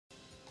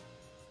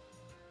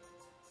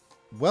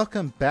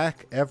Welcome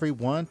back,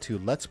 everyone, to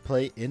Let's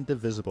Play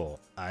Indivisible.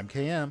 I'm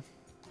KM.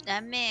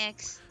 I'm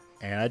Mix.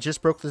 And I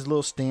just broke this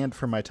little stand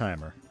for my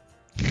timer.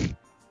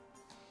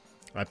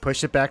 I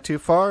pushed it back too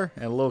far,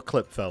 and a little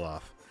clip fell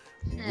off.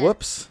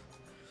 Whoops.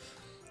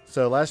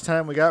 So last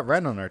time we got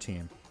Ren on our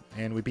team,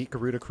 and we beat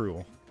Garuda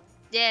Cruel.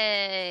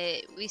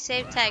 Yay! We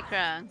saved Tai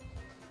Krung.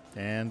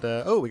 And,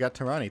 oh, we got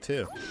Tarani,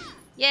 too.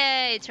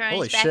 Yay!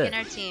 Holy Tarani's back shit. in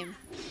our team.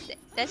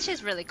 That's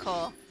just really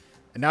cool.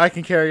 And now I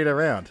can carry it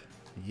around.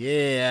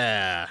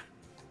 Yeah.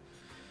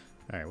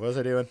 Alright, what was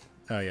I doing?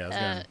 Oh, yeah, I was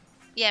going...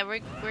 Yeah, we're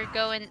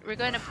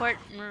going to Port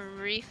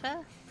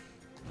Marifa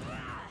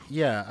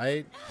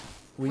Yeah,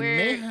 we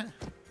may...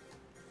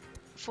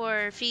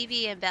 for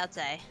Phoebe and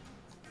Baltai.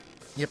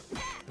 Yep.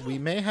 We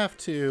may have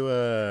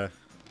to,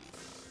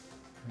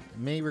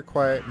 may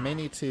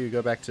need to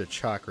go back to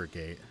Chakra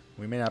Gate.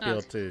 We may not be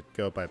able to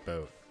go by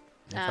boat.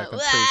 In fact, I'm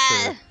pretty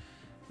sure...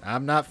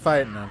 I'm not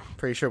fighting. I'm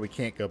pretty sure we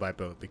can't go by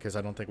boat because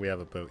I don't think we have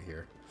a boat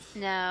here.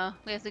 No,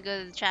 we have to go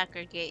to the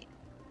Chakra Gate.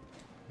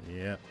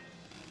 Yep.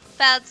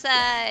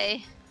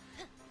 Baltai!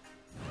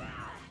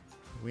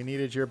 We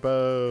needed your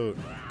boat.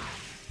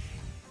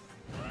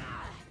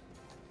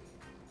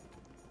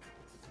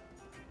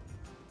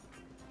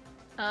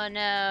 Oh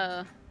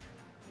no.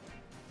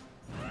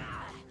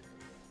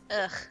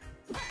 Ugh.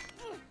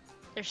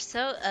 They're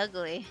so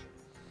ugly.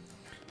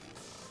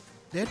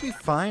 They'd be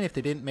fine if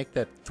they didn't make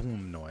that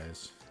thum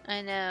noise.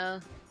 I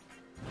know.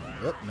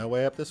 Oh, no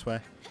way up this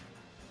way.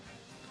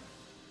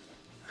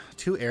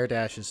 2 air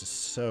dashes is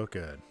so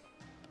good.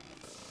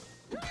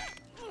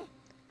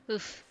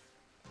 Oof.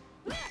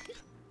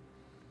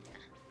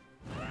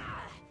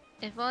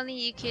 If only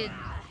you could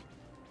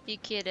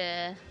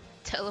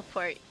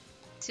teleport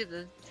to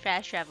the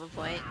fast travel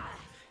point.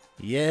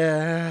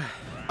 Yeah.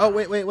 Oh,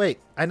 wait.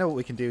 I know what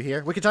we can do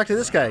here. We can talk to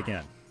this guy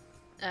again.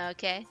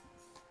 Okay.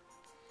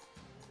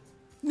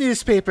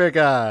 Newspaper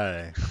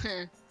guy.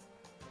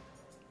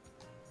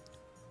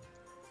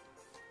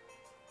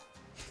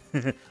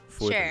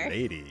 For Sure. the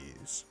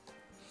ladies.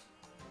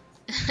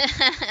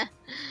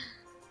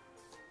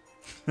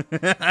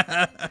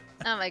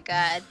 Oh my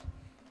god.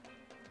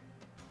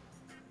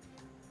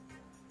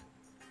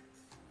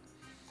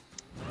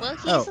 Well,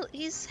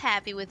 he's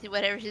happy with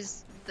whatever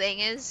his thing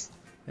is.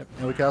 Yep.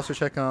 And we can also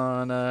check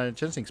on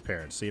Jensen's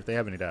parents, see if they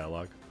have any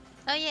dialogue.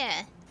 Oh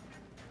yeah.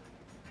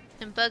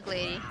 And Bug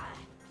Lady.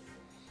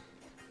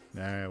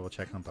 Alright, we'll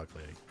check on Bug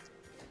Lady.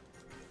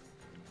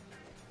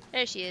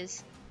 There she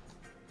is.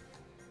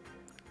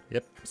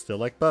 Yep, still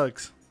like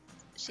bugs.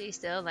 She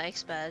still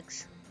likes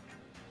bugs.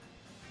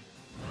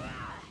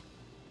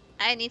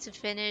 I need to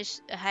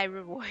finish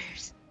Hyrule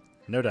Warriors.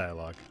 No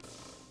dialogue.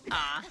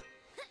 Ah.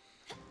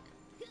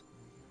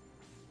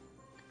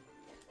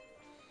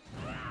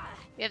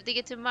 We have to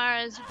get to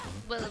Mars,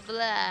 blah blah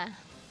blah.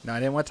 No, I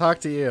didn't want to talk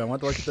to you. I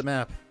want to look at the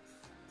map.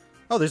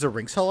 Oh, there's a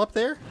Rinks Hall up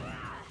there?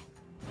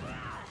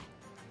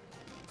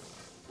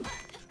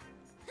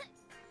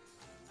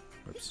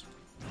 Whoops.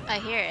 I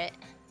hear it.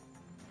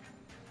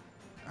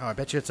 Oh, I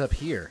bet you it's up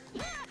here.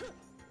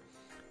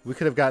 We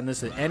could have gotten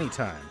this at any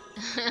time.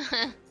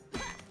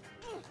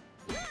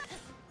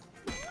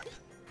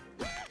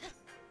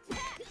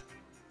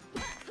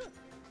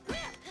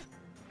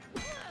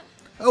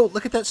 Oh,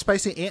 look at that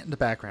spicy ant in the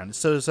background.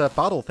 It's those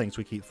bottle things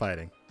we keep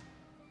fighting.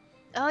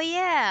 Oh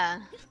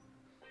yeah.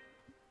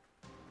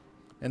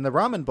 And the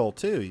ramen bowl,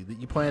 too.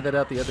 You pointed that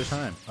out the other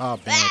time. Oh,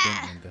 man, I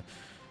didn't mean to.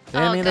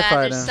 Didn't Oh mean to god,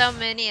 fight there's him. so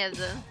many of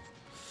them.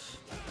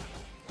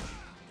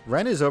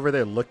 Ren is over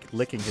there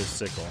licking his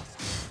sickle.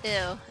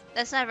 Ew,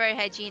 that's not very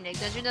hygienic.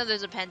 Don't you know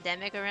there's a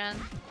pandemic around?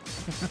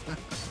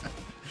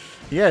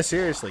 Yeah,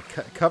 seriously.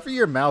 Cover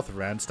your mouth,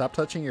 Ren. Stop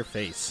touching your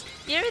face.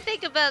 You ever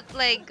think about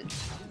like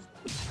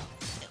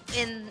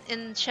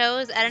in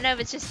shows? I don't know if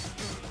it's just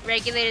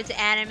regulated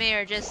to anime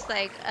or just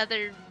like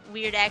other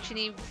weird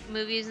actiony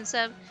movies and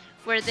stuff,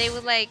 where they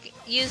would like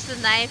use the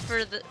knife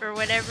or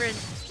whatever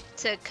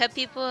to cut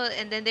people,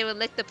 and then they would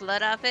lick the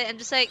blood off it. I'm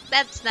just like,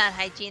 that's not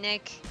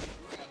hygienic.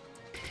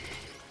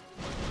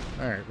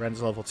 Alright,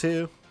 Ren's level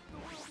 2.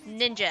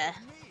 Ninja.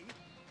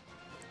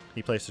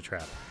 He placed a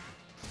trap.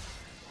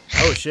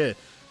 Oh, shit.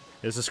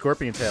 It's a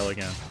scorpion tail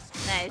again.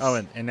 Nice. Oh,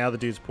 and now the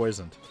dude's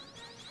poisoned.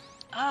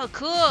 Oh,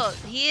 cool.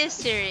 He is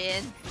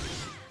Syrian.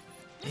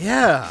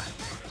 Yeah.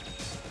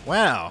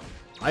 Wow.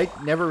 I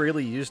never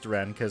really used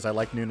Ren because I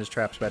like Nuna's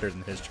traps better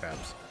than his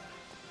traps.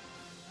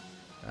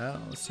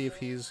 Let's see if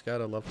he's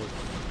got a level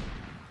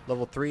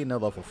 3, no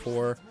level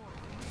 4.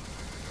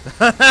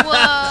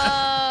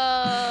 Whoa.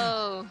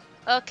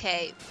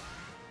 Okay.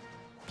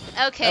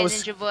 Okay,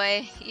 Ninja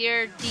Boy.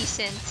 You're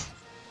decent.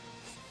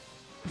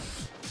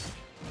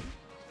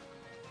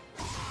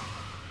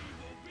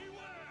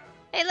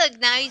 Hey, look,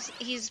 now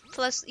he's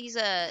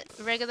a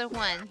regular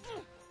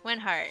 1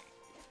 heart.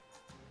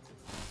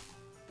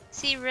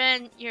 See,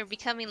 Ren, you're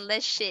becoming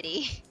less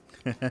shitty.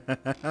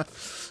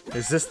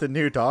 Is this the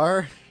new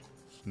Dar?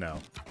 No.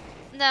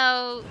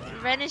 No,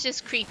 Ren is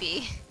just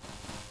creepy.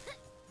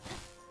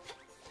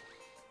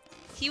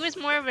 He was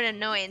more of an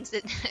annoyance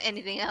than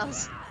anything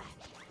else.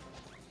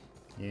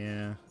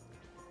 Yeah.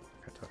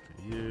 Gotta talk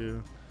to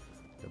you.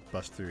 Gonna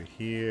bust through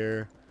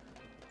here.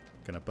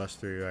 Gonna bust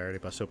through. I already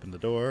bust open the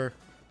door.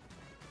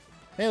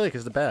 Hey, look,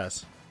 it's the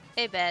Baz.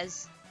 Hey,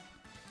 Bez.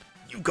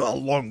 You've got a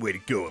long way to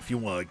go if you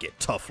want to get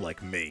tough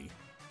like me.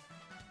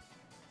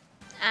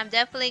 I'm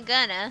definitely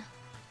gonna.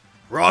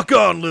 Rock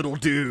on, little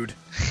dude.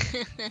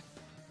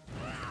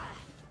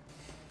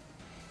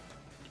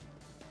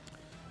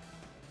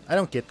 I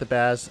don't get the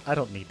Baz. I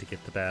don't need to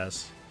get the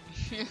Baz.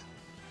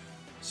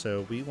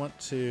 So we want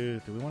to...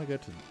 Do we want to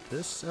go to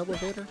this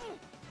elevator?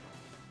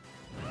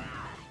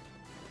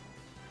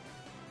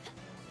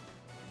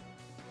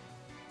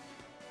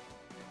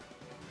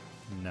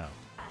 No.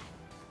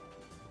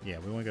 Yeah,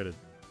 we want to go to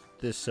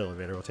this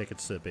elevator. We'll take it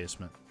to the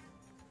basement.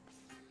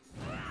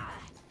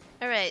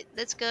 Alright,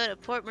 let's go to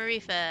Port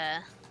Marifa.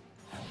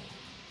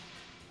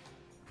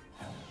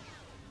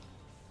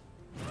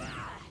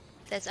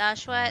 That's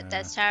Ashwat,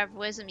 that's Tower of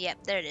Wisdom.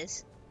 Yep, there it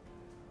is.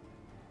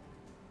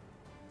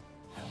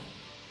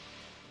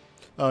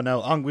 Oh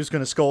no, Angwu's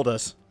gonna scold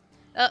us.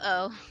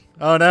 Uh-oh.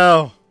 Oh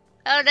no!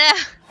 Oh no!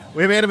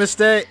 We made a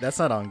mistake! That's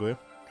not Angwu.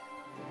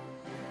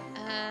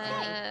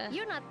 Hey,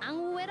 you're not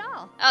Angwu at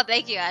all. Oh,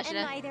 thank you, And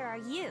Ashna. neither are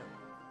you.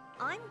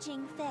 I'm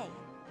Jing Fei,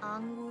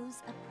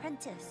 Angwu's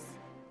apprentice.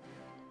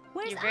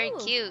 Where's You're very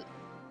Angwu? cute.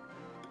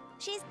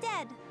 She's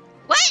dead.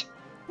 What?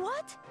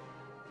 What?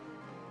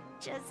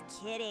 Just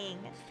kidding.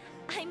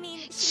 I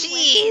mean,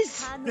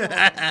 Jeez.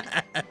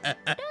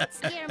 Don't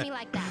scare me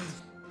like that.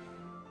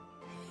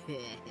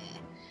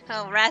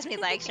 Oh, Rasmi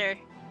likes her.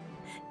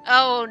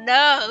 Oh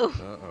no!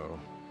 Uh-oh.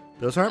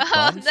 Those aren't Oh,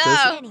 bombs.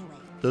 no. Anyway,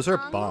 Those are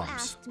Angwu bombs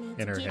asked me in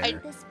to her give hair. you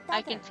this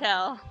I feather. can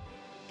tell.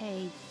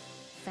 A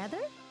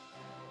feather?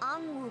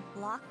 Angwu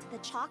blocked the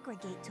chakra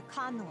gate to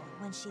Kanor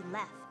when she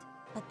left.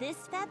 But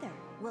this feather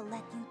will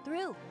let you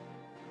through.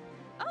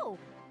 Oh,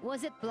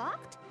 was it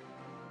blocked?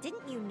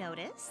 Didn't you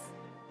notice?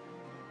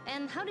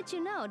 And how did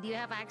you know? Do you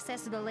have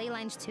access to the ley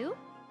lines too?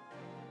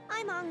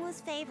 I'm Angwu's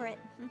favorite.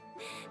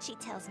 She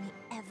tells me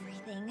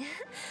everything.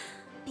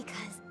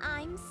 Because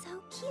I'm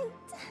so cute.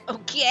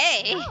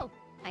 Okay. Oh,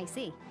 I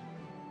see.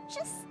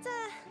 Just,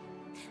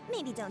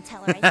 maybe don't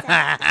tell her I said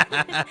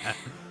that.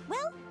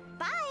 Well,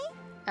 bye.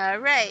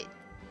 Alright.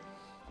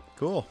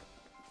 Cool.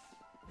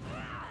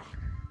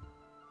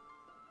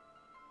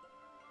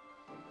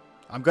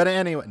 I'm gonna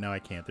anyway. No, I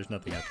can't. There's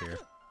nothing up here.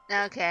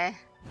 Okay.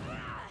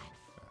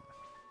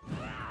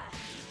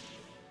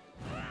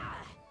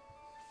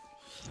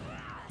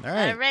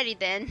 Alright. Alrighty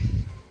then.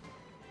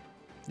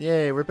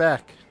 Yay, we're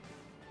back.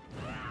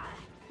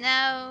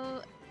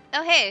 Now...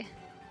 Oh, hey.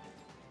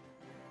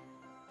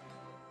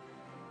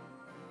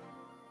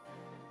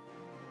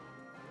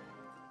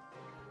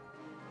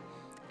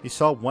 You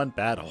saw one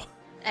battle.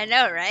 I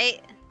know, right?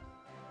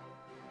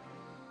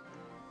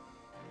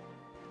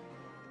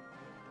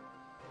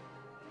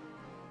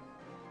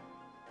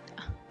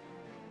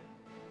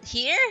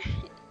 Here?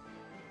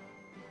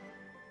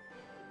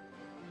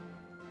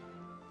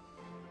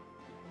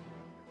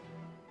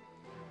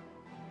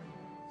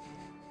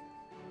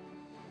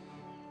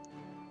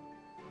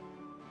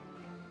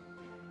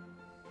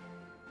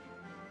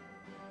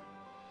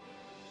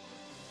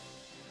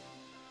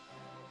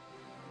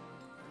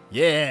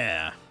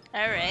 Yeah.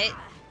 Alright.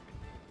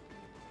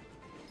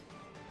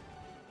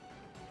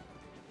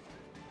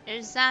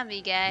 There's a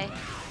zombie guy.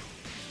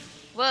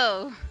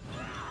 Whoa.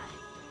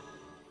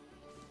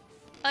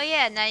 Oh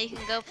yeah, now you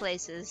can go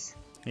places.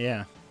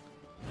 Yeah.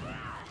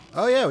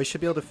 Oh yeah, we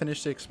should be able to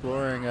finish the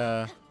exploring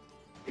Port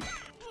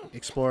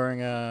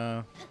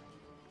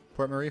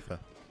Marifa.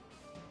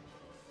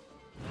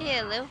 Hey,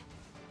 hello.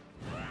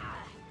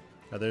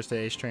 Oh, there's the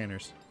ace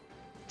trainers.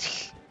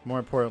 More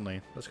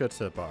importantly, let's go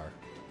to the bar.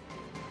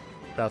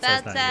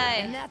 Baltai's not Baltai.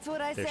 here. And that's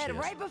what I There she said is.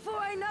 right before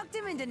I knocked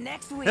him into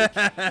next week.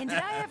 And did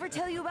I ever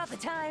tell you about the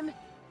time?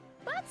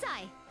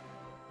 Batsai!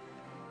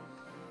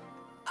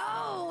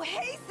 Oh,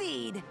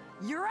 Hayseed!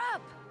 You're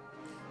up!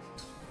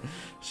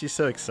 She's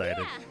so excited.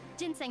 Yeah,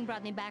 Ginseng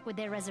brought me back with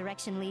their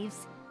resurrection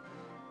leaves.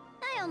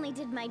 I only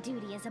did my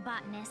duty as a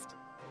botanist.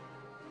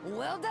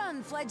 Well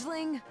done,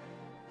 fledgling.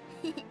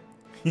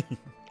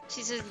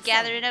 She's just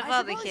gathering up I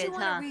all the suppose kids, you huh?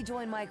 want to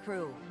rejoin my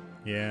crew.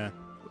 Yeah.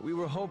 We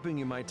were hoping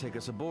you might take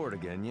us aboard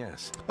again,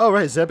 yes. Oh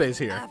right, Zebe's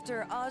here.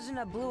 After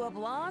Ajna blew up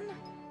Lon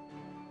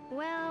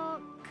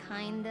Well,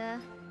 kinda.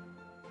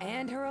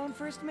 and her own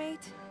first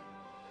mate.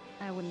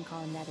 I wouldn't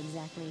call him that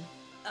exactly.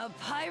 A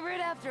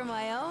pirate after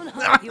my own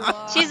heart, you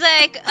are. She's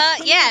like,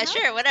 yeah,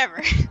 sure, whatever.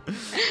 Of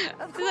She's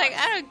like, course.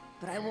 I don't...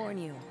 But I warn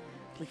you,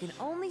 we can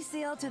only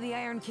sail to the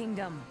Iron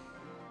Kingdom.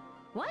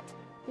 What?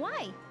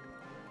 Why?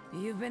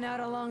 You've been out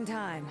a long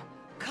time.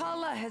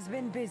 Kala has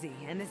been busy,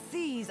 and the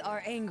seas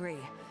are angry.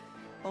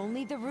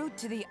 Only the route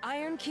to the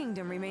Iron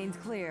Kingdom remains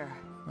clear.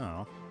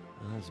 Oh.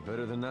 That's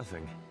better than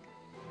nothing.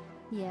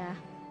 Yeah.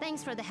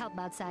 Thanks for the help,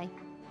 Batsai.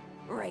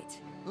 Right.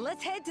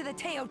 Let's head to the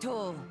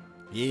Teotul.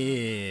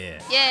 Yeah.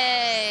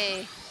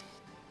 Yay!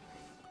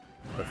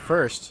 But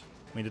first,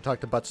 we need to talk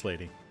to Butts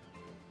Lady.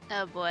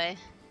 Oh boy.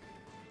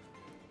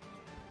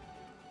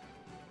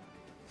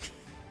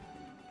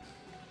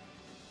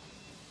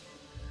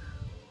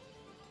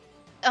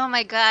 Oh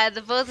my god,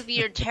 the both of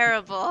you are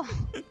terrible.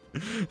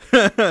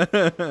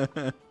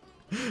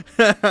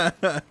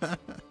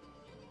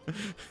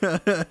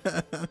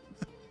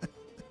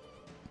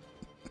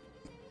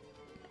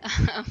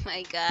 Oh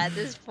my god,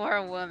 this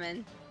poor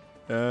woman.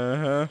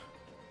 Uh-huh.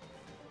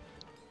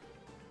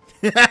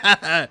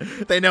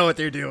 They know what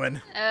they're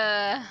doing.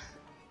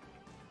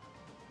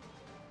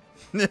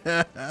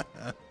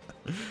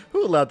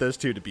 Who allowed those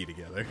two to be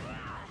together?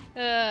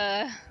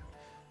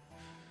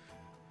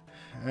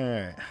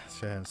 Alright, let's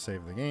go ahead and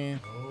save the game.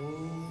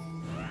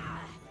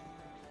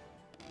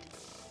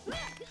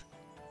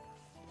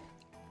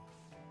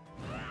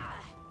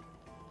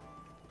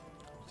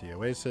 The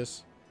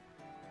Oasis.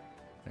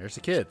 There's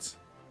the kids.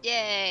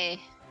 Yay.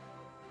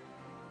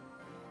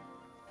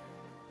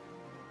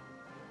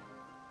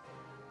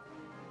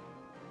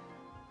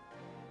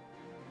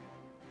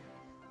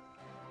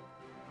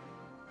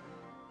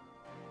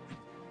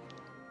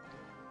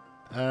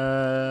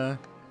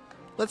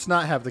 Let's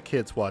not have the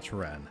kids watch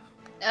Ren.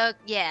 Oh,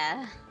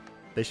 yeah.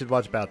 They should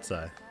watch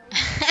Batsai.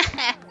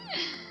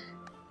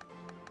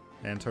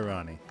 And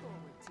Tarani.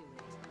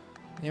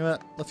 You know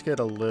what? Let's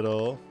get a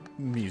little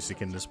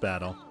music in this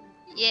battle.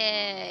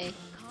 Yay.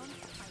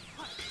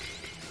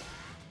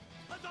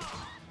 I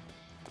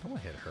don't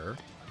want to hit her.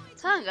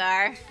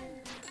 Tongar.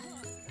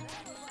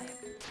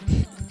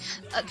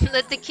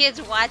 Let the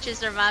kids watch as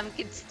their mom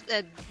gets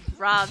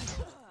robbed.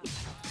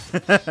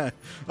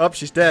 Oh,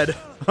 she's dead.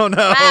 Oh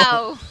no.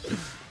 Wow.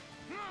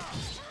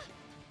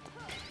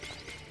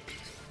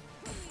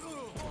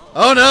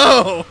 Oh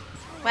no.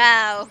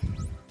 Wow.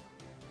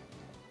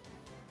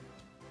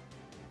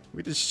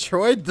 We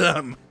destroyed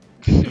them.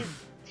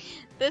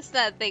 Let's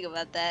not think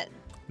about that.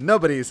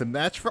 Nobody's a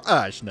match for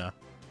Ajna.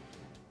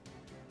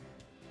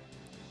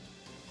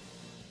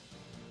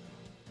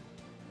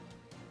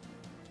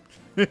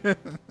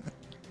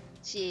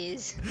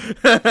 Jeez.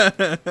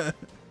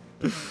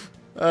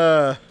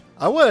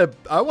 I want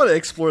to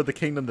explore the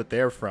kingdom that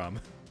they're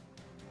from.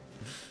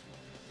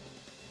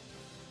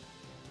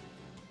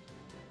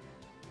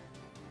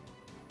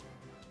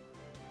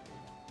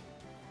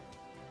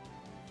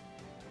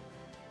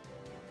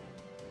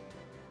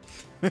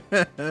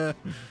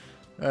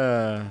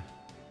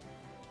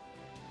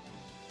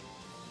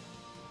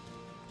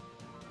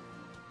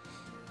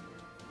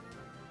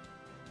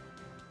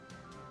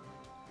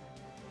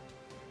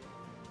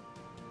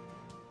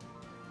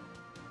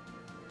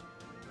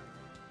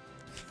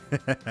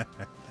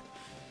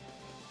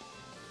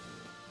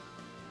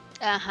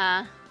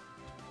 Uh-huh.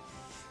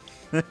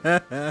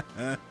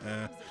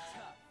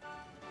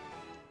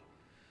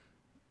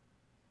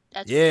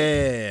 That's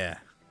Yeah.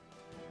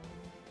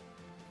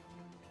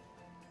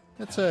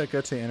 Let's go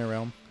to Inner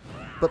Realm.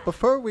 But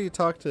before we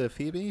talk to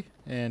Phoebe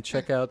and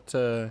check out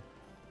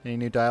any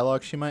new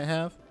dialogue she might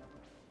have,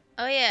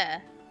 Oh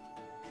yeah.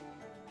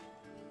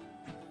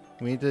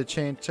 we need to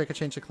check a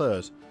change of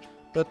clothes.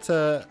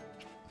 But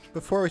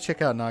before we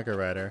check out Naga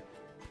Rider,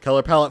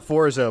 color palette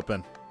 4 is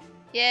open.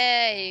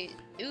 Yay.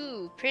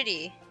 Ooh,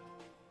 pretty.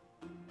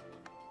 You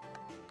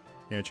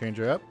gonna change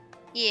her up?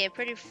 Yeah,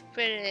 pretty.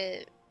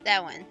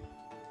 That one.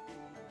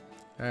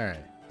 All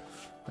right.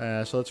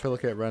 So let's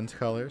look at Run's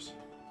colors.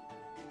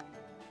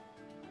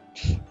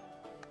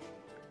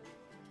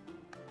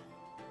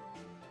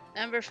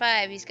 Number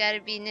 5, he's got to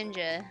be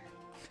ninja.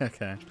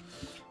 Okay.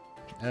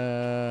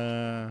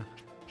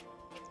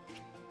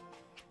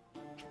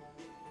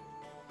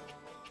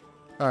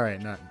 All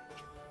right, not.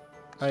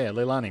 Oh yeah,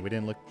 Leilani. We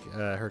didn't look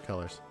her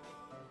colors.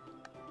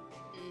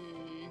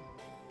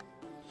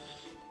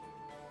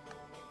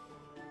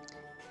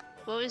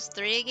 What was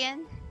 3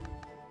 again?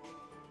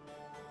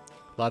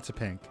 Lots of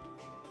pink.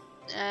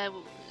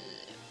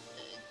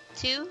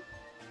 2?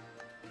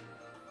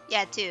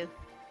 Yeah, 2.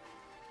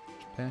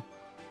 Okay.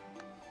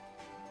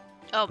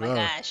 Oh my Whoa.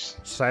 gosh.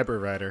 Cyber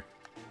Rider.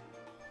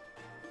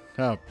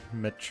 Oh,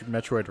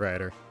 Metroid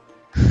Rider.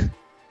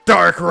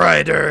 Dark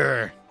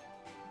Rider.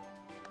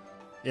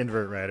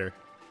 Invert Rider.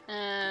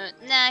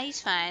 Nah,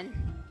 he's fine.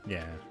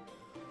 Yeah.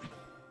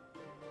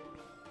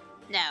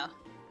 No.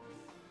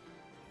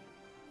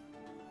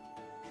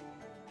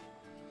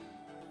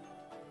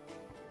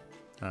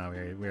 Oh,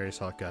 we already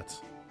saw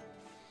guts.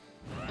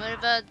 What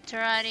about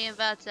Tarani and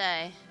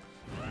Batsai?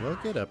 We'll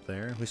get up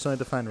there. We still need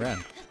to find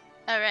Ren.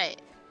 Alright.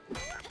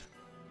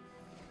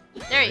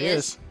 There he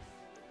is.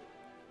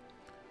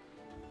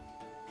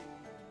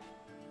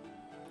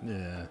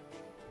 Yeah.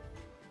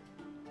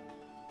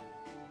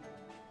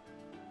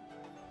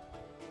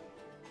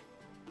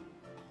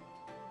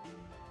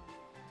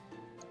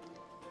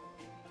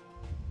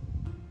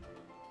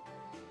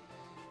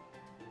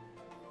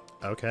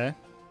 Okay.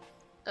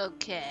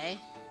 Okay.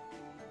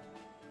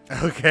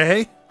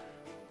 Okay.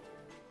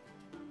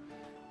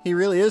 He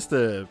really is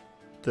the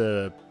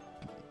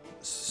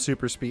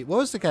super speed. What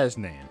was the guy's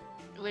name?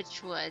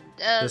 Which one?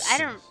 I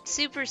don't.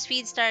 Super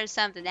Speed Star or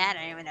something. I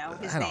don't even know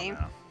his name.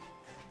 Know.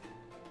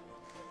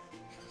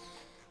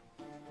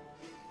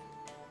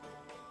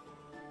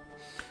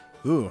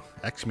 Ooh,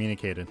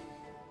 excommunicated.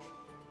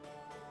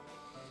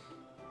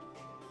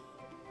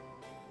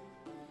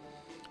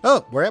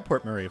 Oh, we're at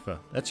Port Marifa.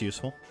 That's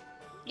useful.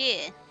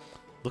 Yeah.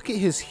 Look at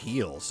his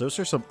heels. Those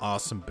are some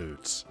awesome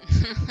boots.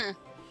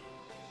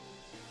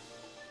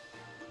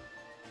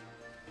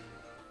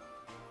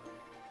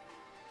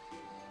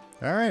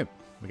 All right.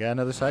 We got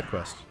another side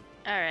quest.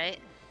 All right.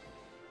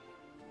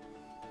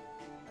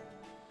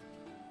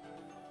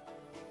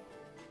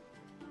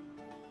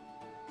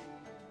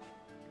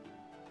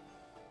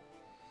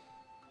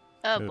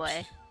 Oh Oops.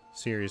 boy.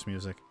 Serious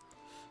music.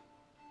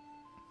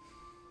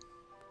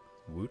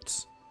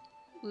 Woots.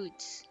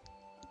 Woots.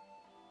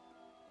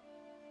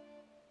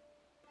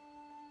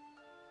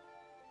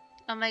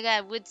 Oh my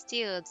god, wood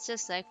steel. It's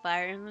just like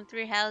Fire Emblem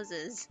Three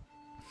Houses.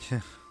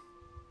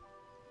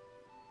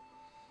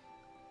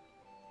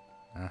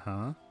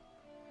 Uh-huh.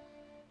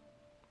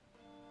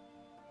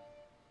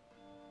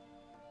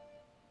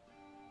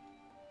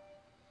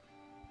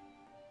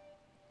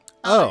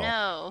 Oh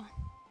no.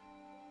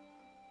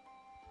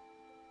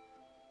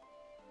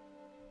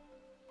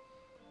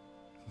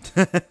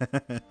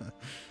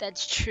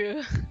 That's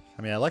true.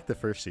 I mean, I like the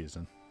first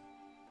season.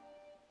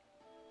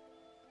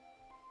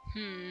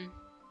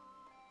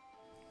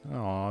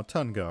 Aw,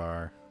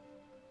 Tungar.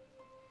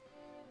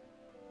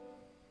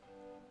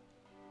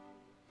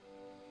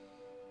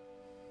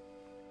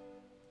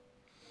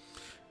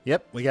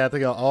 Yep, we got to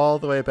go all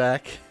the way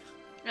back.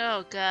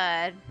 Oh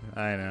god.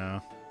 I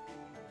know.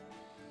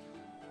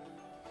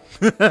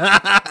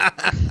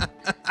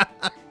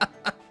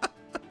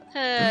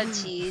 Oh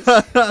jeez.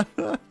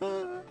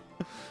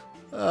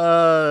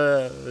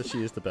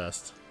 She is the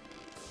best.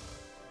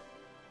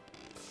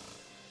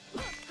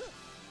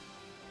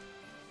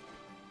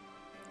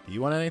 Do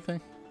you want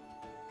anything?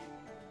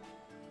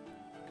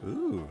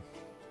 Ooh.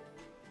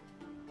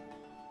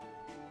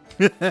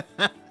 It's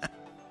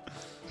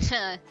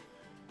a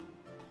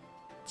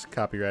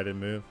copyrighted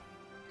move.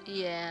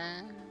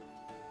 Yeah.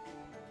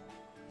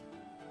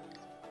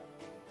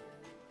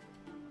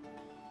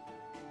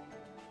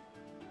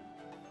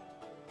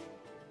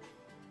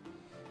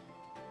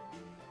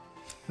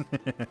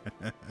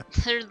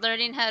 They're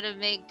learning how to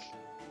make.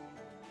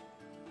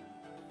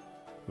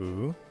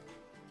 Ooh.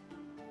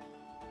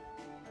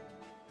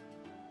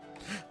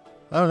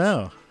 Oh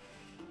no.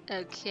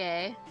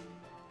 Okay.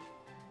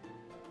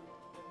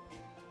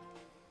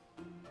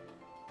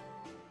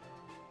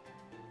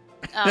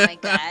 Oh my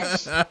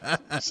gosh.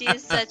 She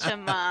is such a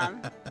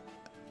mom.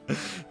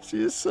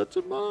 She is such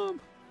a mom.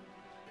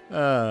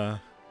 Wait,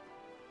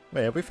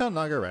 have we found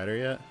Naga Rider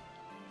yet?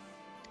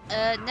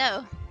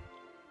 No.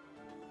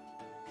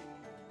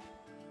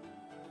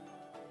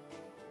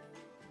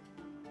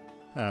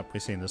 Oh,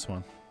 we've seen this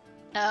one.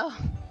 Oh.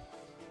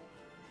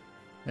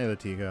 Hey,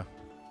 Latigo.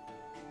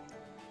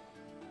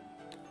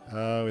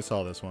 Oh, we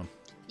saw this one.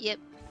 Yep.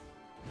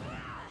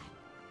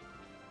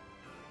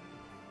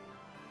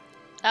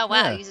 Oh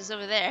wow, Yeah. he's just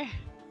over there.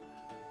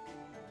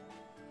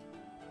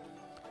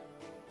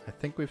 I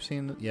think we've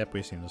seen... Yep,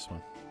 we've seen this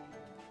one.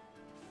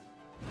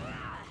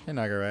 Hey,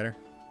 Naga Rider.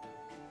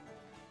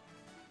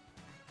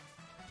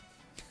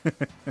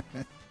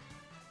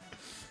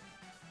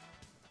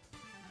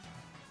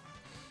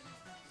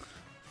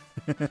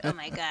 Oh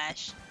my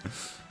gosh.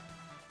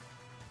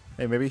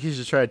 Hey, maybe he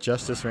should try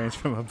Justice Reigns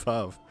from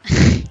above.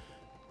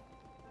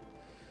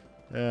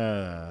 I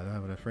don't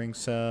have enough ring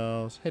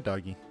cells. Hey,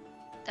 doggy.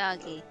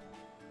 Doggy.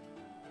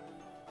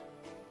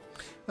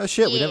 Oh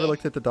shit, we Yeah. never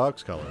looked at the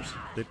dog's colors,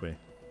 did we?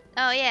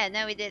 Oh yeah,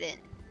 no we didn't.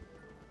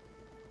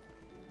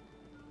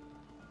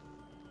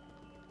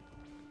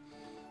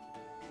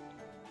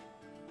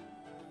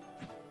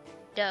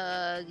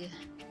 Dog.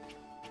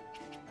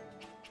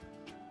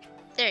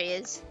 There he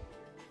is.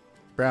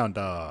 Brown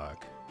dog.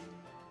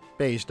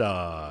 Beige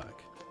dog.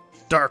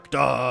 Dark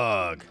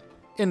dog.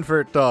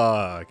 Invert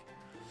dog.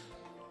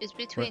 It's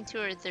between 2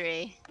 or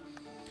 3.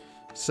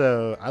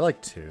 So, I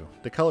like 2.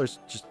 The colors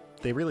just,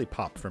 they really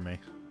pop for me.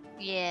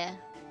 Yeah.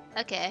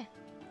 Okay.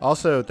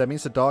 Also, that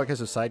means the dog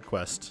has a side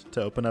quest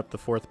to open up the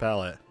 4th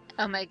palette.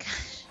 Oh my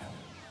gosh.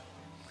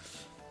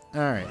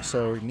 Alright,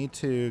 so we need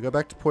to go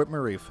back to Port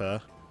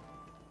Marifa.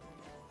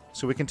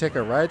 So we can take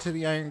a ride to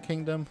the Iron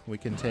Kingdom. We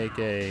can take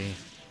a...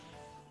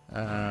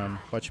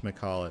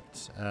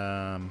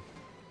 whatchamacallit?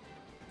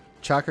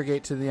 Chakra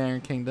Gate to the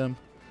Iron Kingdom.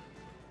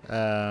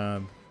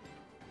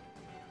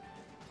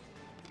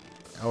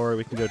 Or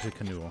we can go to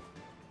Canoe.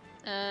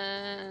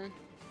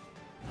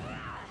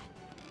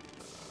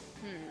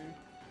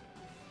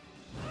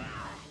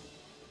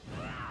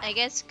 I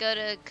guess go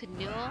to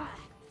Canoe.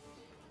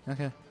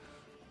 Okay.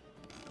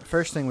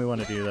 First thing we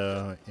want to do,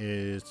 though,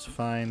 is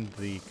find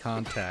the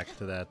contact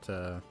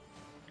that...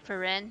 For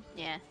Ren?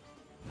 Yeah.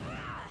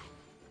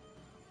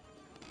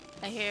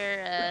 I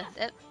hear,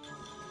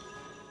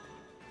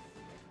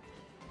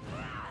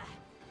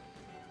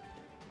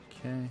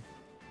 Okay.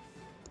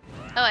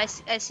 Oh, I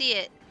see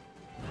it.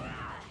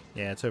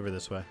 Yeah, it's over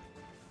this way.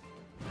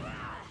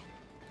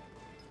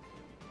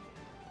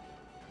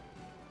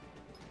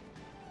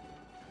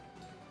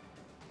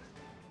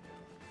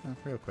 Oh,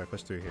 real quick,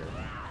 what's through here?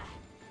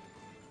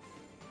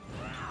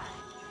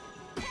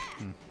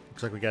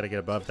 Looks like we gotta get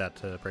above that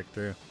to break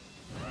through.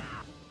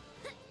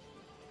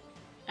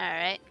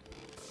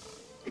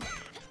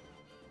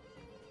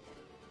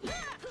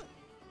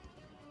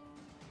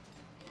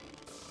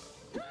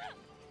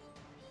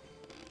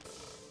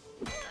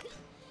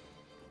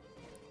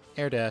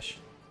 Air dash.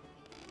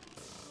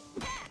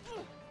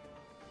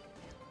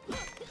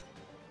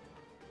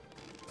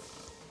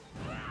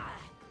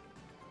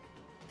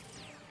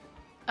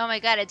 Oh my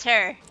god, it's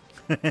her.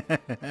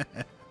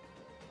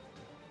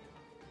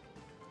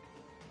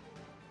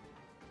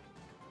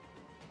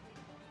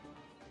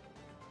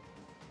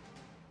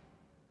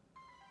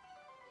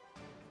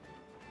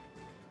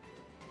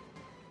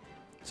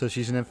 So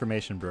she's an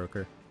information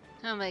broker.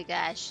 Oh my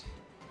gosh.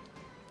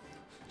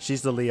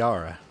 She's the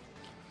Liara.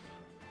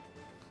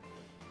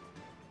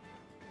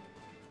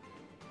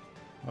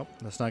 Oh,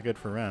 that's not good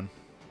for Ren.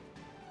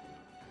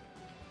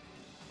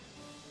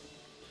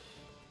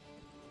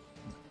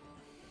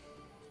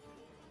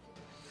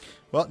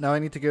 Well, now I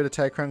need to go to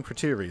Tai Krung for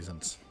 2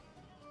 reasons.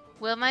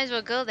 Well, might as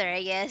well go there,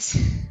 I guess.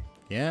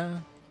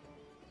 Yeah.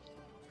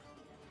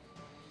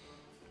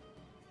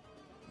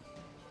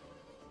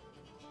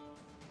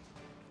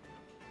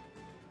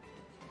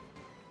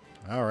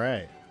 All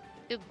right.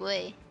 Good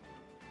boy.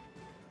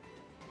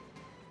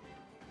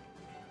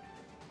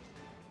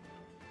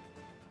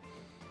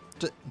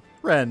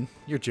 Ren,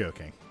 you're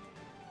joking.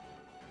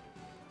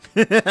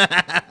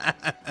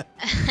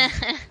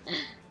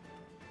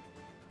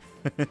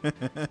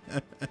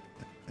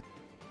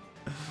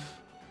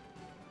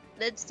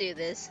 Let's do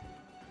this.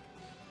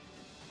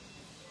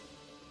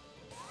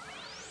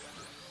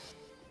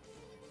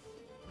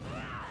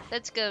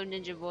 Let's go,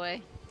 Ninja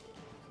Boy.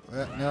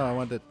 No, I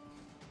wanted to...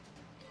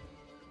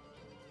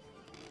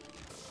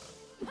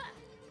 Alright,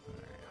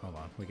 hold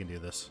on. We can do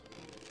this.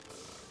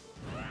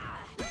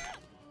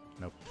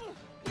 Nope.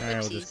 Alright,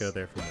 we'll just go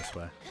there from this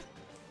way.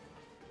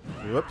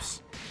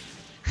 Whoops.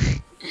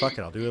 Fuck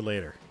it, I'll do it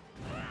later.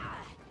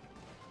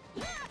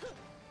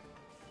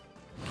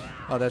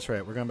 Oh, that's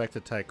right. We're going back to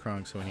Tai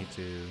Krung, so we need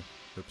to...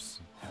 Oops.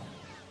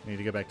 We need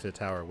to go back to the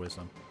Tower of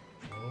Wisdom.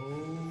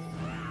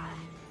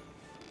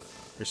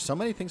 There's so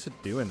many things to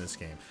do in this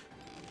game.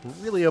 It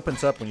really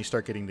opens up when you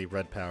start getting the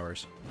red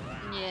powers.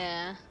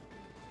 Yeah.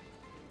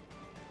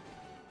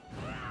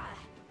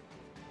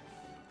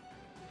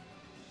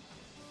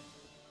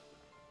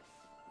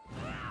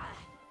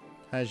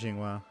 Hi,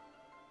 Jinghua.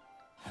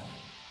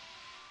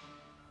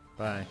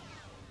 Bye.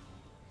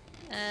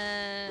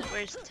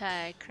 Where's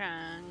Tai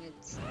Krung?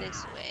 It's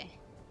this way.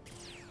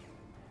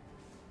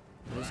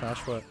 Where's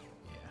Ashwat?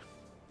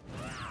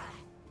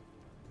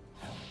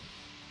 Yeah.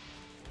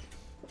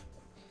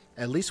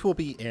 At least we'll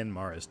be in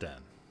Mara's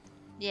den.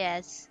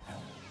 Yes.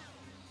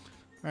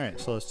 Alright,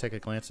 so let's take a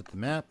glance at the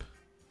map.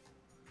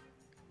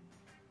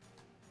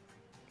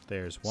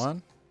 There's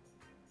one.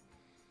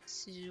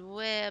 It's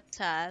way up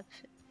top.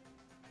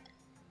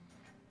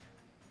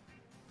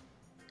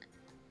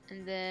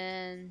 And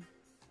then...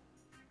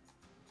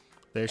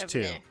 There's over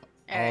 2. there.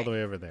 All the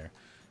way over there.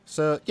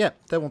 So, yeah,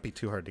 that won't be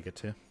too hard to get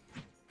to.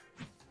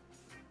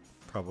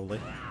 Probably.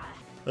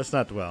 Let's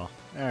not dwell.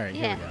 Alright,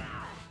 here we go.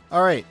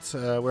 Alright,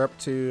 we're up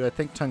to, I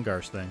think,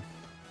 Tungar's thing.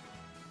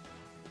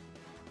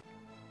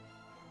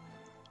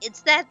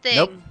 It's that thing.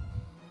 Nope.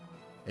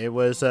 It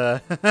was,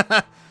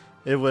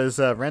 it was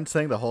Ren's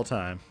thing the whole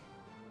time.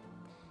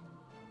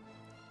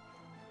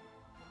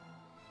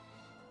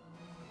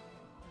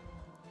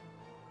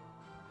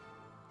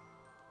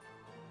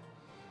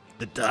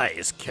 The die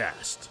is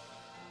cast.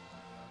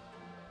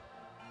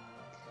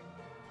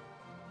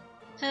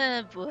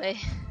 Oh boy.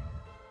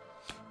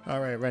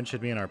 Alright, Ren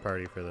should be in our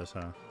party for this,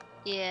 huh?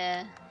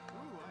 Yeah.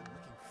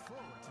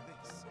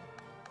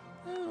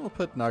 We'll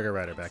put Naga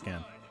Rider back in.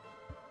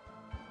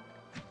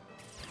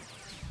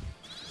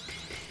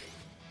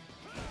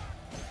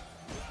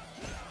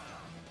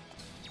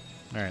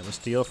 Alright, let's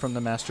steal from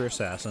the Master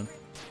Assassin.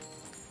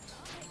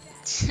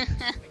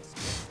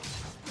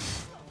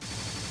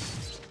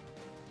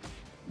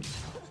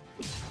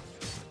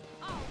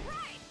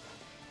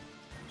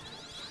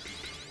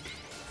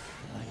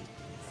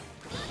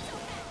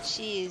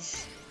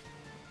 Jeez.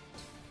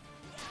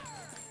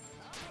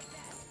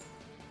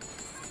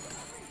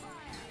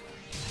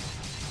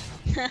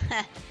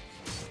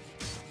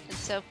 It's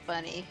so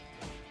funny.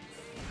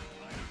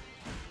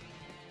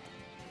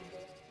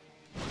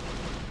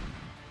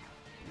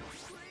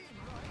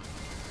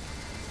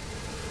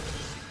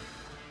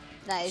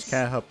 Nice.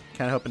 Kind of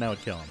hoping that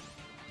would kill him.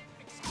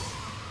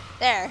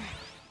 There.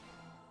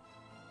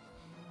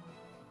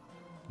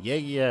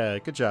 Yeah.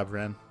 Good job,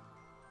 Ren.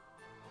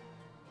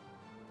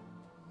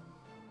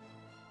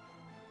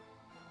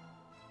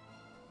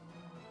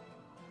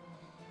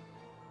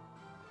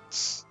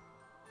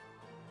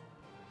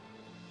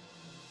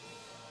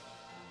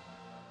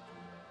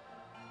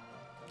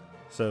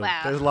 So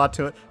Wow. there's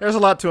a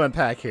lot to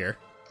unpack here.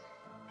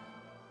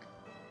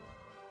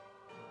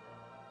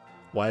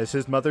 Why is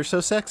his mother so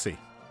sexy?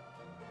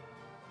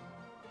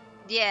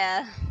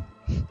 Yeah.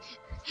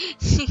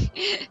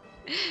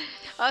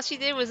 All she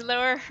did was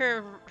lower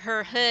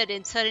her hood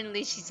and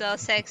suddenly she's all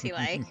sexy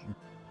like.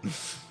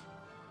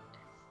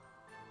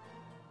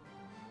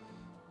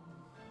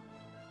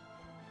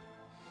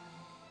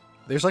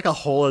 There's like a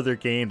whole other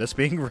game that's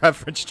being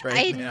referenced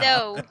right I now.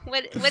 know.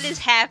 What is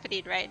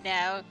happening right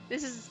now?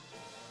 This is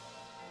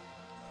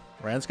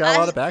Ren's got a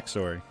lot of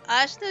backstory.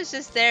 Ashna's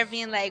just there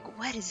being like,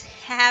 what is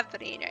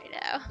happening right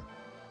now?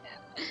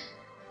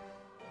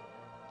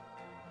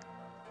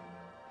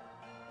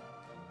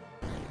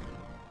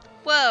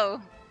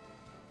 Whoa.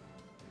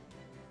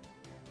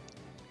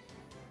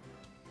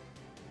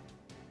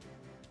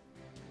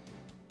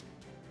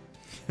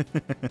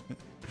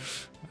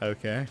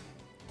 Okay.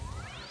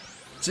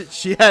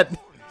 She had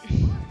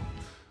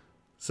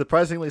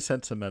surprisingly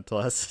sentimental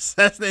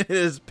assassinated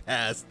his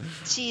past.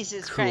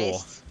 Jesus Cool.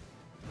 Christ.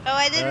 Oh,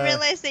 I didn't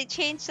realize they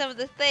changed some of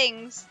the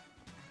things.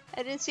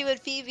 I didn't see what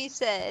Phoebe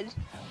said.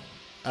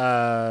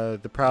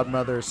 The proud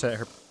mother set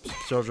her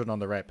children on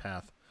the right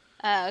path.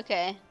 Oh,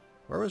 okay.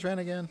 Where was Ren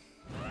again?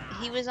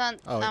 He was on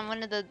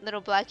one of the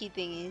little blocky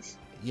thingies.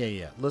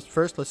 Yeah. Let's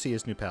see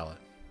his new palette.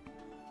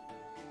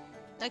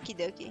 Okie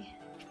dokie.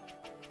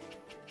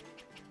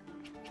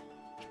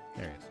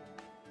 There he is.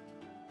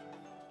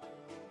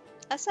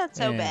 That's not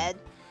so bad.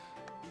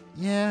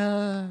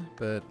 Yeah,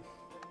 but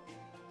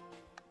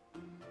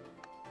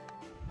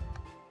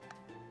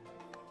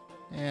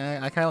yeah,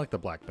 I kind of like the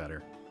black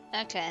better.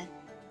 Okay.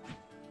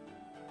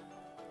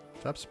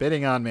 Stop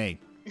spitting on me.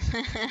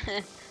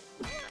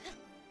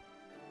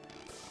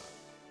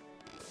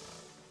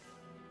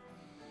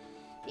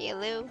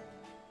 Hello.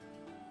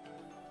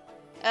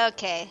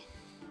 Okay.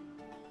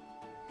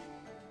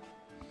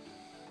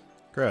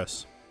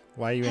 Gross.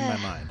 Why are you in my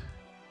mind?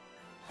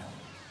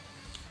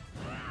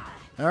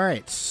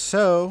 Alright,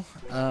 so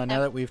now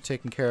that we've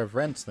taken care of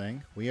Ren's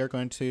thing, we are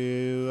going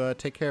to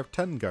take care of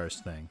Tungar's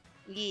thing.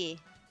 Yeah.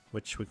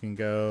 Which we can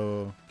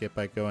go get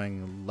by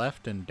going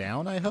left and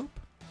down, I hope?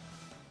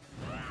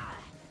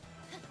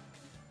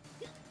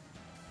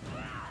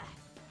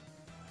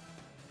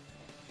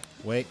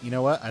 Wait, you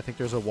know what? I think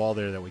there's a wall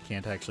there that we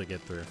can't actually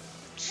get through.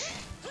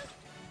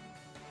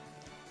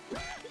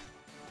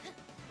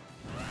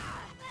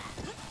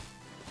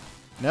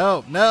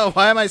 No,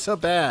 why am I so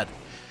bad?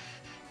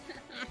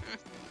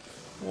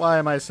 Why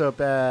am I so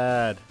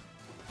bad?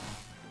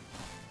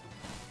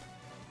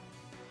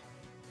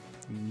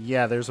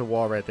 Yeah, there's a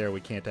wall right there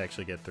we can't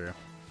actually get through.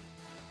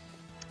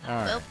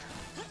 Alright. Nope.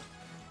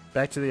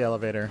 Back to the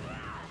elevator.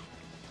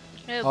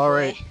 Oh,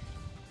 Alright, boy.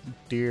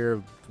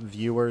 dear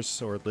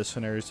viewers or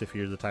listeners, if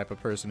you're the type of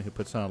person who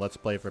puts on a Let's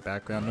Play for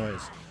background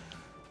noise,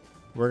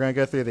 we're going to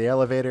go through the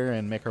elevator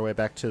and make our way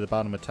back to the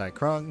bottom of Tai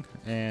Krung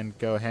and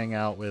go hang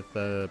out with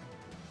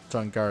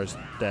Tungar's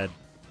dead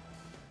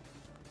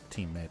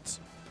teammates.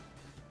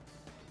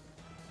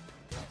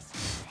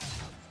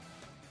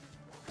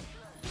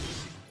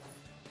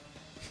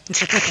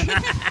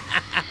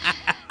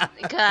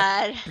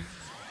 God.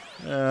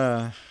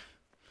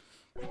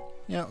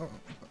 Yeah,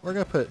 we're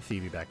going to put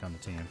Phoebe back on the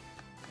team.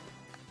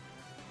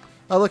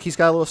 Oh, look, he's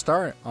got a little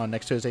star on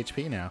next to his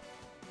HP now.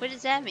 What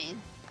does that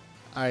mean?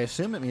 I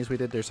assume it means we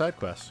did their side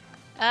quest.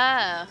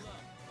 Oh.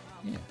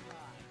 Yeah.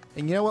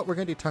 And you know what? We're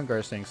going to do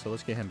Tungar's thing, so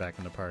let's get him back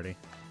in the party.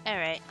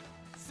 Alright.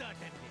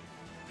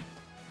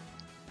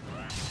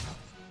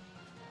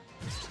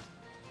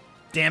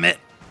 Damn it!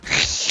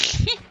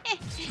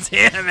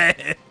 Damn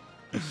it!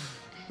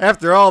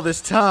 After all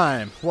this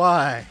time,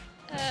 why?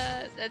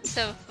 That's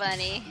so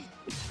funny.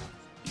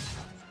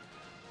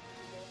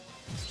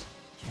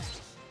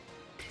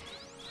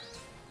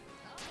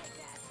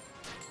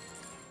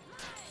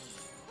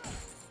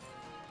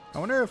 I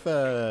wonder if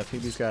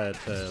Phoebe's got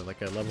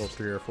like a level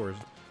 3 or 4,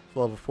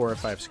 level 4 or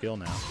 5 skill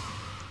now.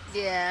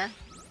 Yeah.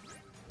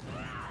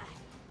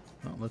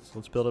 Well,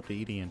 let's build up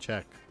the ED and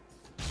check.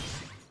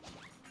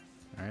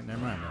 All right, never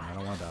mind then. I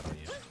don't want to battle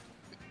you.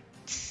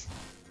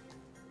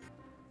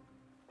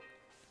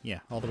 Yeah,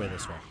 all the way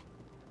this way.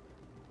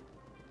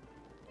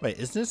 Wait,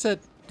 isn't this at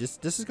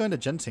this is going to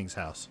Jensing's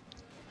house?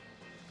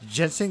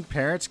 Jensing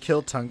parents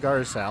killed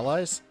Tungar's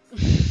allies?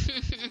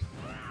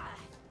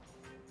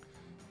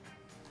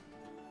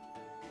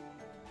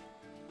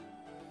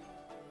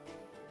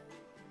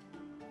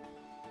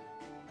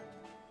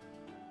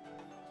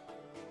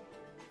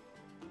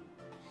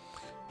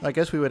 I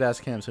guess we would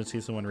ask him since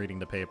he's the one reading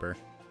the paper.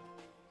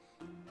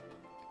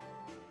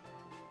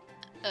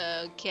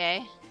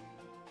 Okay.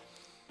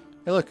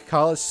 Hey look,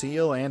 Kala,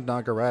 Seal, and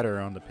Nagarata are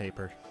on the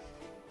paper.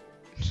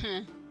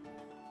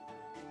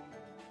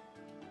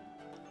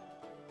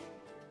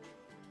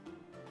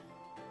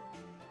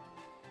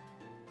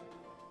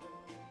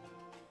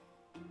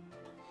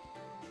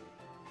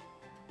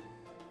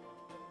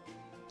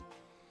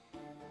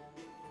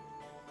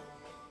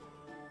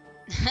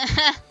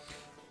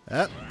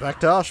 Yep, back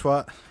to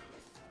Ashwat.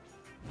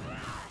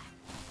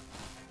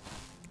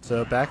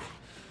 So back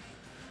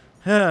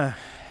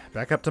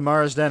up to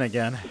Mara's den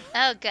again.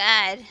 Oh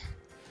God.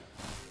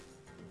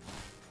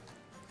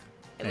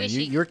 And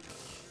you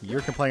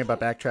were complaining about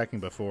backtracking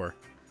before.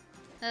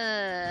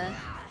 As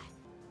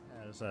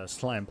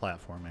slime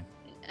platforming.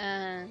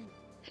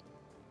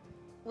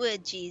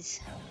 Wood, jeez.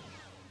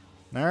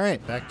 All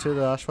right, back to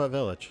the Ashwat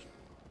village.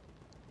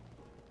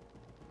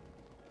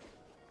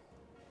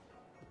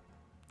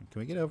 Can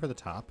we get over the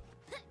top?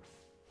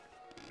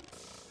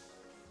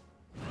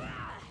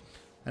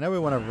 I know we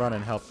want to run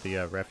and help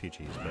the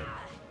refugees, but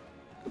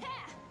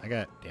I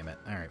got. Damn it.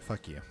 All right.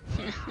 Fuck you.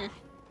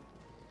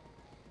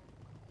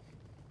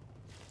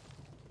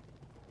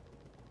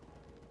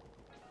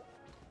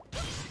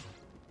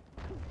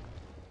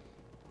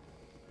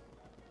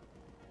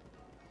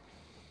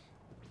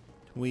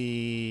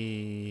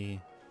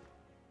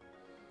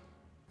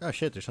 Oh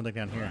shit! There's something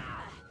down here.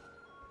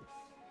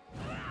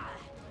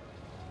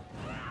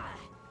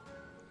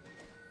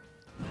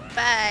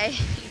 Bye.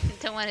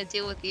 Don't want to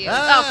deal with you.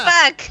 Ah! Oh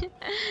fuck!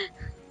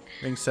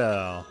 Ring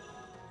cell.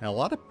 And a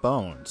lot of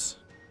bones.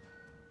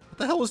 What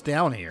the hell was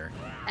down here?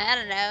 I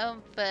don't know,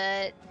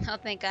 but oh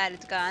thank God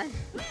it's gone.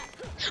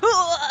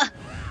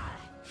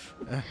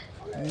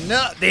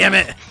 No, damn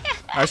it!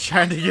 I was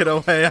trying to get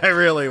away. I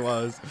really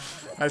was.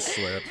 I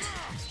slipped.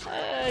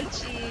 Oh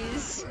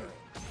jeez.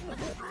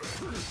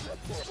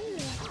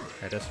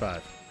 Alright, that's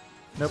 5.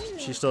 Nope,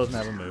 she still doesn't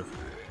have a move.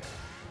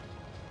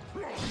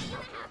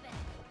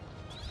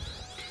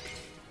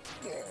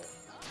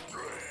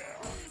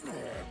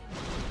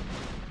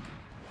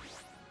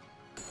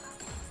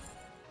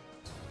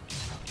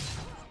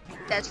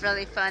 That's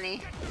really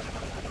funny.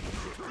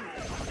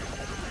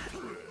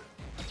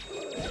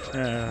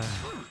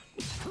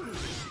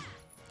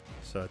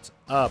 So it's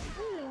up.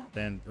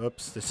 Then,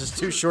 oops, this is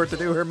too short to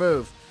do her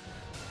move.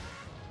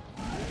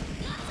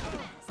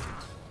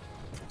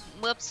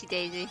 Whoopsie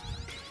daisy.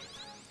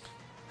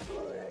 My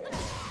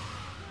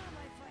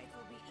fights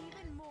will be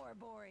even more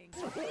boring.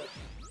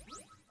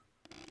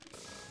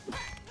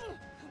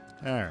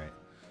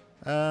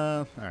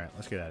 Alright,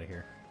 let's get out of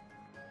here.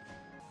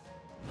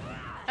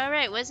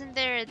 Alright, wasn't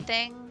there a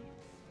thing?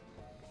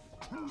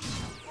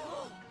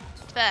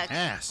 Fuck.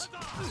 Ass!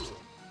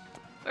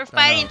 We're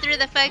fighting through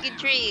the fucking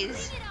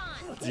trees.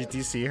 Do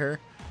you see her?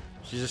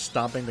 She's just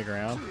stomping the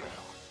ground.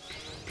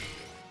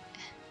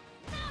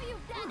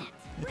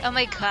 Oh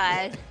my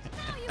god.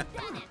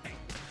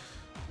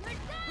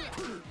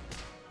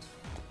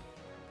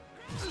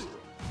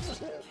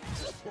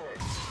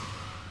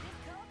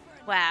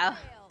 Wow.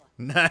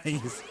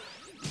 Nice!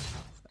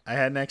 I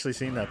hadn't actually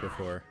seen that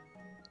before.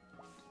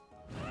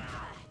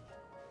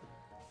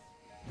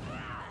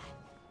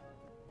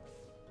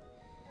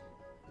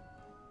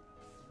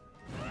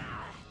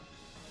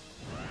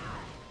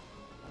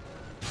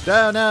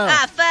 No, no!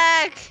 Ah,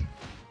 fuck!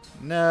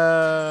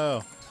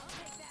 No!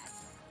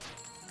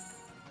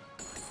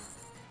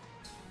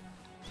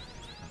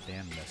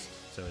 Damn this.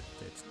 So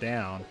it's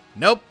down.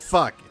 Nope!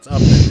 Fuck! It's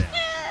up and down.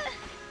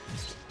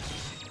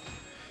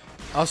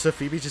 Also,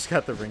 Phoebe just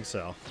got the ring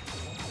cell.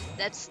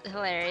 That's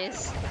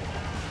hilarious.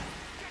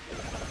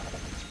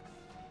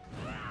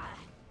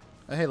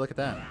 Oh, hey, look at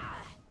that.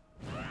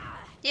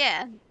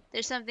 Yeah,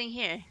 there's something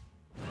here.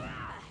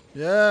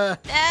 Yeah!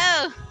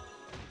 No!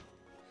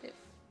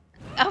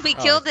 Oh, we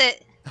killed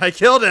it. I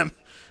killed him!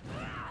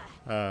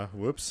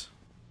 Whoops.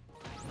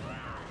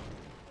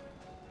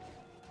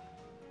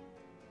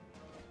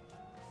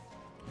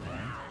 Okay.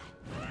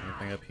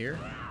 Anything up here?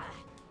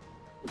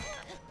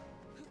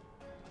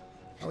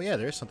 Oh yeah,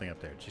 there is something up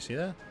there. Did you see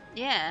that?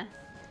 Yeah.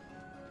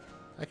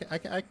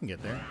 I can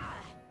get there.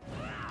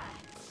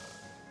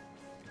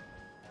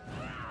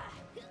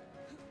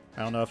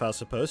 I don't know if I was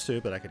supposed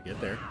to, but I could get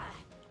there.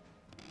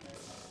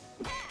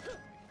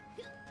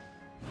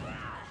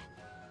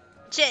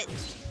 Shit.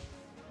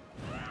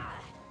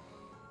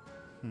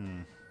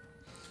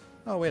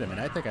 Oh, wait a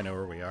minute. I think I know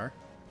where we are.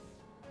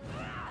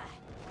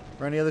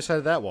 We're on the other side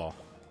of that wall.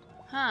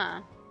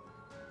 Huh.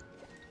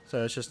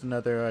 So it's just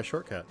another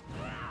shortcut.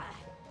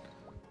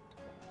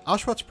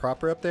 Ashwat's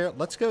proper up there.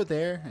 Let's go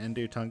there and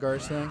do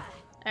Tungar's thing.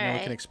 And then we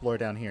can explore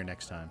down here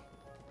next time.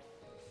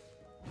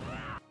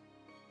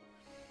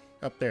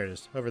 Up there it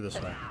is. Over this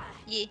way.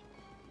 Yeah.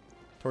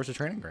 Towards the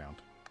training ground.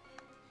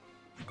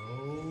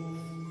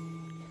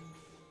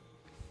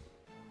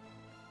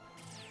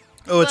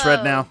 Oh, it's red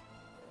Whoa. now.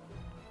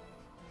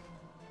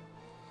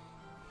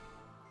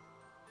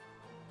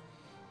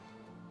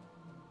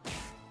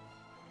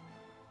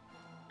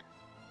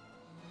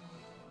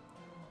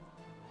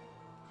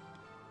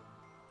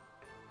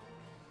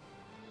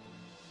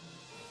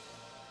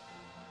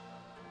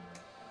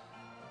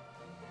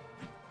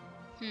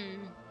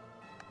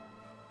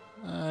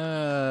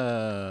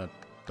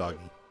 Doggy.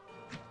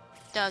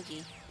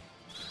 Doggy.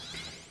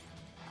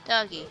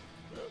 Doggy.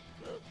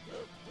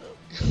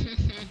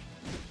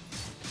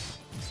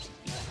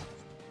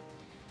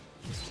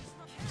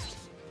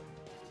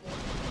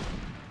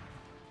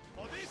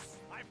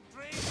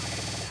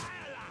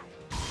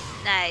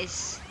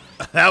 Nice.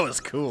 That was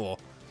cool.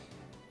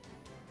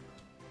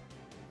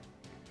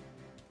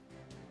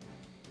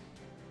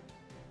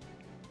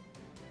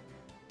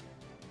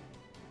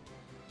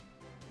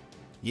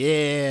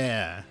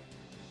 Yeah.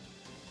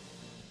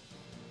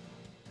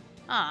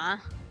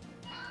 Aw.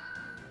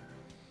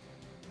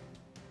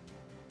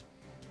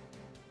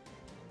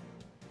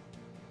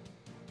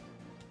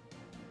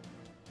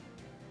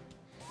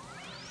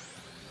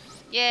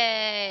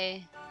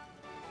 Yay.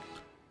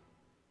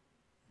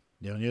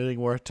 The unyielding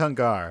war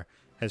Tungar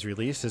has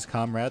released his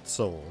comrades'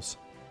 souls.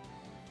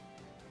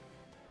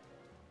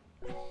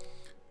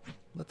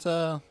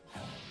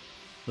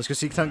 Let's go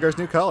see Tungar's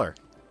new color.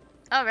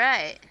 All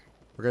right.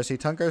 We're going to see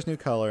Tungar's new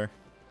color,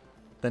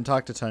 then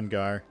talk to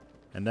Tungar,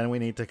 and then we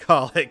need to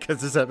call it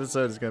because this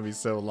episode is going to be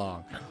so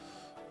long.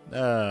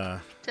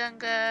 Tungar.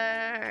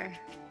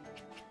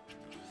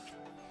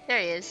 There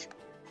he is.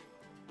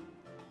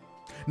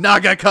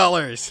 Naga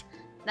colors!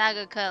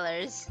 Naga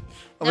colors.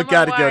 Oh, No we more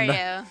gotta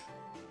Wario.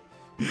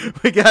 go.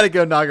 We gotta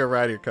go Naga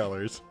Rider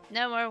colors.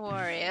 No more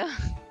Wario.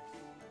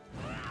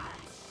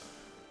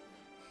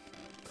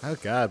 Oh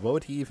god, what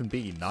would he even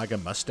be? Naga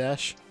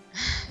mustache?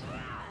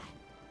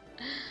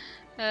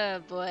 Oh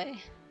boy.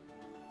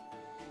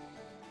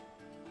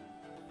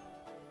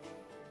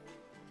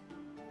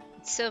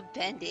 It's so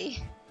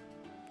bendy.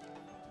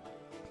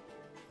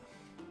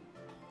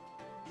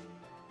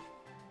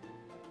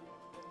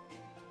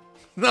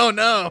 No,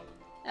 no!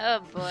 Oh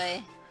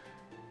boy.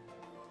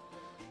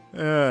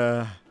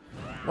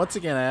 Once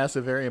again, I asked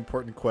a very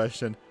important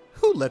question.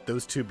 Who let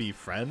those two be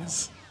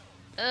friends?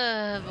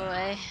 Oh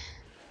boy.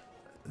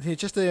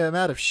 Just the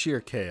amount of sheer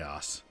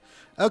chaos.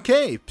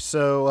 Okay,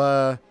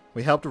 so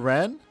we helped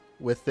Ren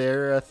with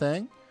their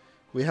thing.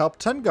 We helped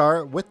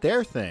Tungar with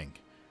their thing.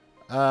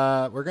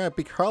 We're gonna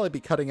probably be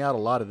cutting out a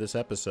lot of this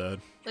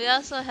episode. We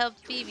also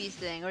helped Phoebe's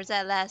thing, or was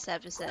that last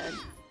episode?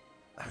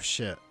 Oh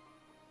shit!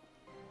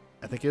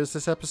 I think it was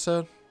this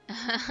episode.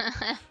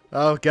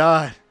 Oh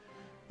god,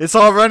 it's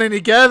all running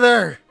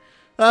together.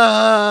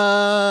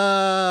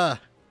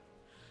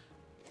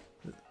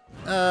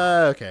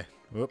 Okay.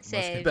 Whoop, let's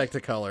get back to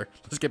color.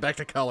 Let's get back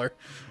to color.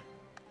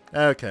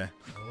 Okay.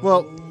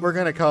 Well, we're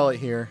gonna call it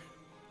here.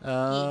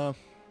 And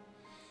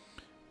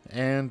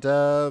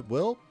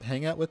we'll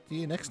hang out with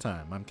you next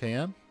time. I'm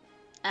KM.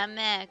 I'm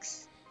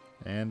Max.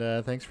 And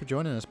thanks for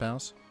joining us,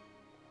 pals.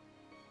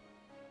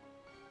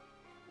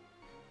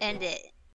 End it.